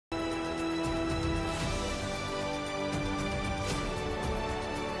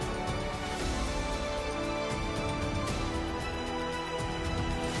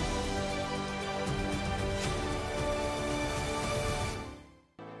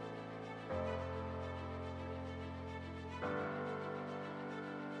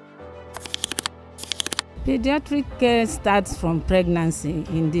Pediatric care starts from pregnancy,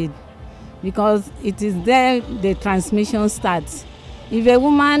 indeed, because it is there the transmission starts. If a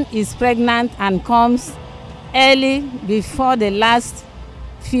woman is pregnant and comes early before the last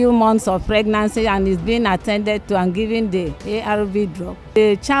few months of pregnancy and is being attended to and given the ARV drug,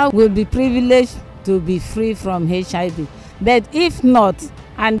 the child will be privileged to be free from HIV. But if not,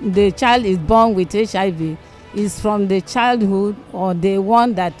 and the child is born with HIV, is from the childhood or the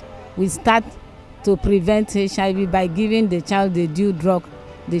one that we start to prevent HIV by giving the child the due drug,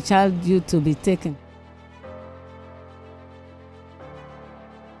 the child due to be taken.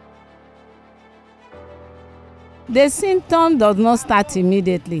 The symptom does not start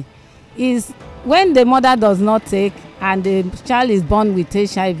immediately. Is when the mother does not take and the child is born with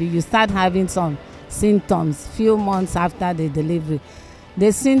HIV, you start having some symptoms few months after the delivery.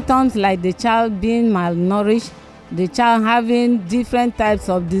 The symptoms like the child being malnourished, the child having different types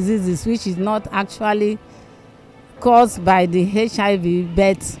of diseases which is not actually caused by the HIV,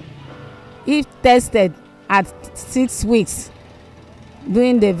 but if tested at 6 weeks,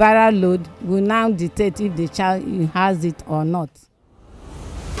 doing the viral load will now detect if the child has it or not.